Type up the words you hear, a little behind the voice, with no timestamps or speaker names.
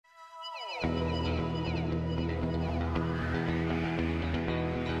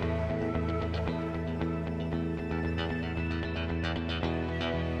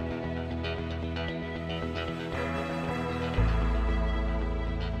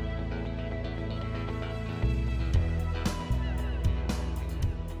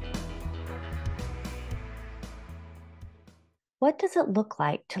What does it look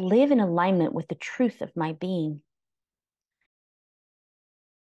like to live in alignment with the truth of my being?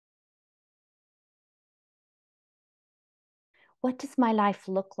 What does my life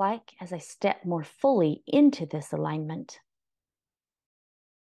look like as I step more fully into this alignment?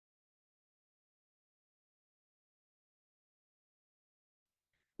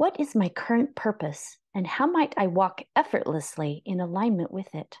 What is my current purpose, and how might I walk effortlessly in alignment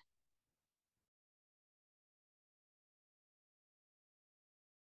with it?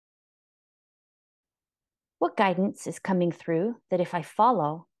 What guidance is coming through that, if I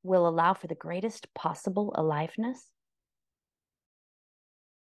follow, will allow for the greatest possible aliveness?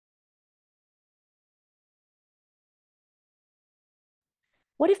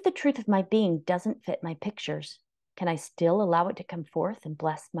 What if the truth of my being doesn't fit my pictures? Can I still allow it to come forth and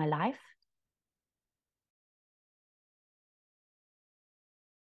bless my life?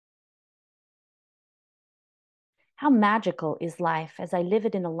 How magical is life as I live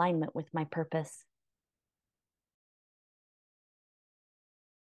it in alignment with my purpose?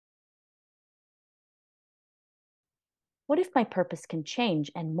 What if my purpose can change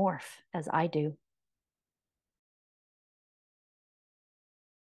and morph as I do?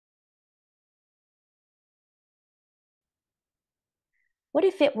 What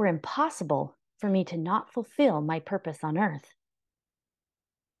if it were impossible for me to not fulfill my purpose on earth?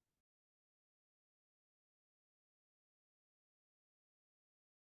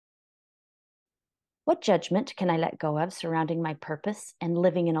 What judgment can I let go of surrounding my purpose and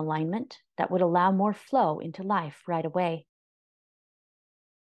living in alignment that would allow more flow into life right away?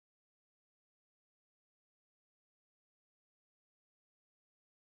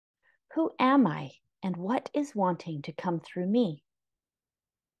 Who am I, and what is wanting to come through me?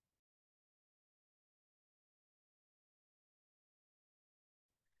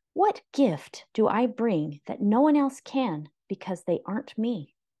 What gift do I bring that no one else can because they aren't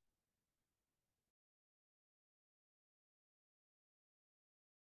me?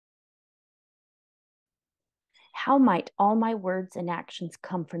 How might all my words and actions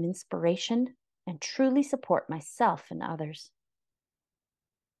come from inspiration and truly support myself and others?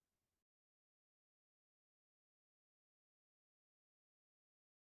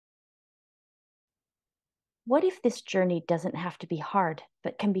 What if this journey doesn't have to be hard,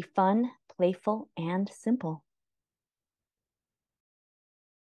 but can be fun, playful, and simple?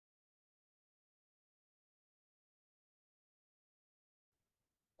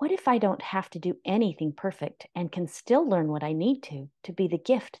 What if I don't have to do anything perfect and can still learn what I need to be the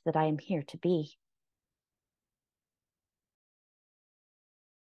gift that I am here to be?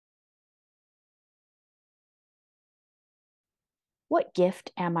 What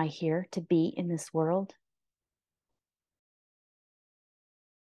gift am I here to be in this world?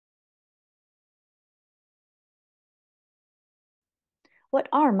 What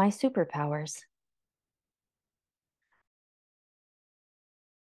are my superpowers?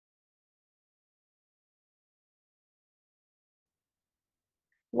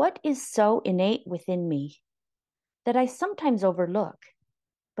 What is so innate within me that I sometimes overlook,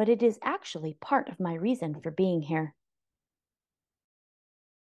 but it is actually part of my reason for being here?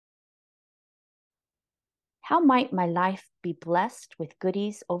 How might my life be blessed with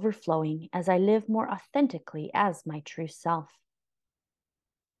goodies overflowing as I live more authentically as my true self?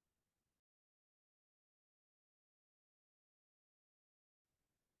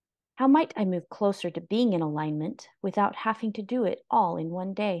 How might I move closer to being in alignment without having to do it all in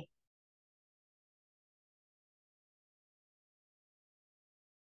one day?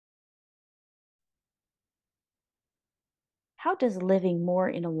 How does living more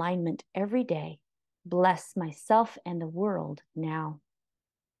in alignment every day bless myself and the world now?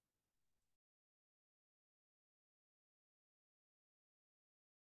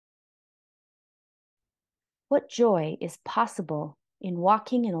 What joy is possible in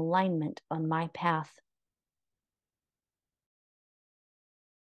walking in alignment on my path?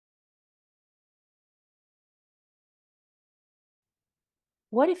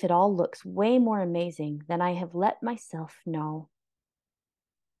 What if it all looks way more amazing than I have let myself know?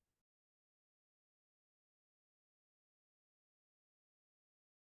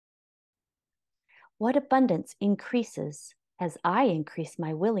 What abundance increases as I increase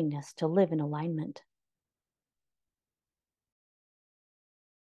my willingness to live in alignment?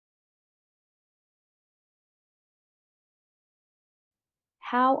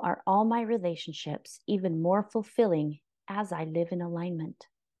 How are all my relationships even more fulfilling as I live in alignment?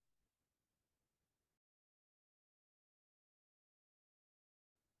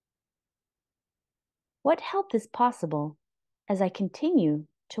 What help is possible as I continue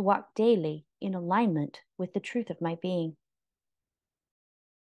to walk daily in alignment with the truth of my being?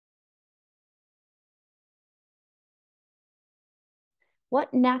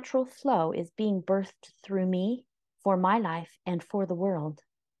 What natural flow is being birthed through me, for my life, and for the world?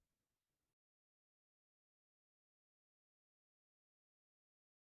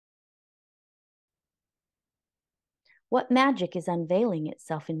 What magic is unveiling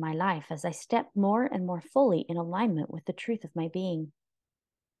itself in my life as I step more and more fully in alignment with the truth of my being?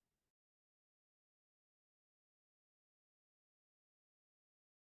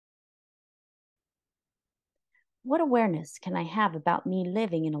 What awareness can I have about me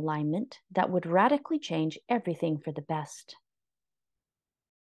living in alignment that would radically change everything for the best?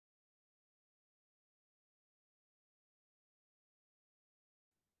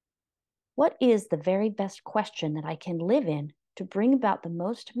 What is the very best question that I can live in to bring about the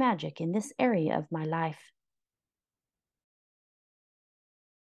most magic in this area of my life?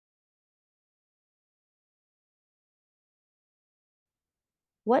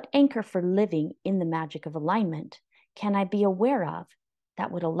 What anchor for living in the magic of alignment can I be aware of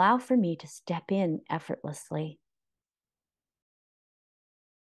that would allow for me to step in effortlessly?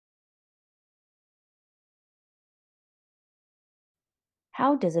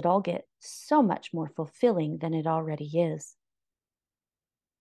 How does it all get so much more fulfilling than it already is?